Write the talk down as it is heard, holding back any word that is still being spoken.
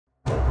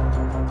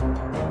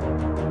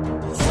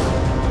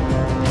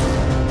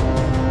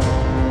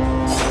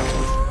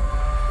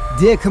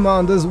Dear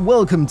Commanders,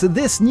 welcome to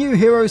this new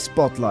Hero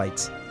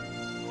Spotlight.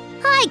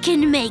 I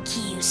can make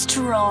you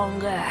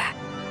stronger.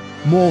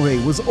 Mori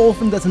was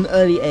orphaned at an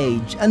early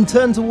age and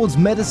turned towards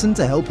medicine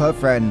to help her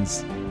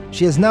friends.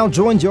 She has now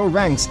joined your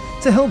ranks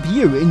to help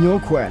you in your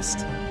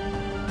quest.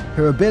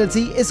 Her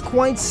ability is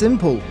quite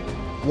simple.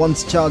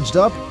 Once charged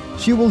up,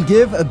 she will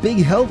give a big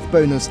health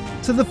bonus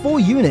to the 4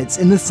 units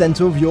in the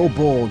center of your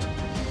board.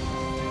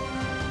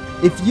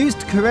 If used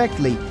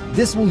correctly,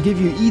 this will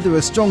give you either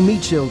a strong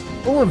meat shield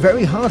or a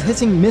very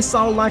hard-hitting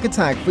missile-like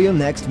attack for your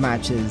next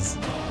matches.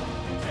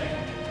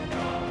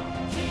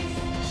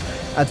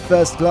 At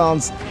first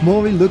glance,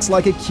 Mori looks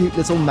like a cute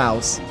little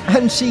mouse,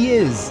 and she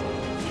is.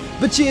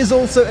 But she is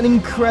also an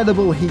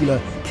incredible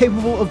healer,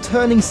 capable of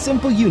turning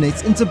simple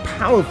units into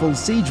powerful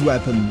siege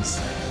weapons.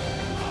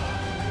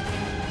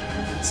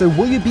 So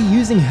will you be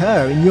using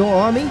her in your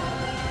army?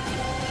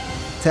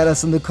 Tell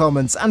us in the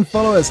comments and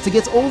follow us to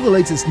get all the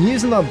latest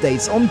news and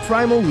updates on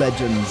Primal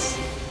Legends.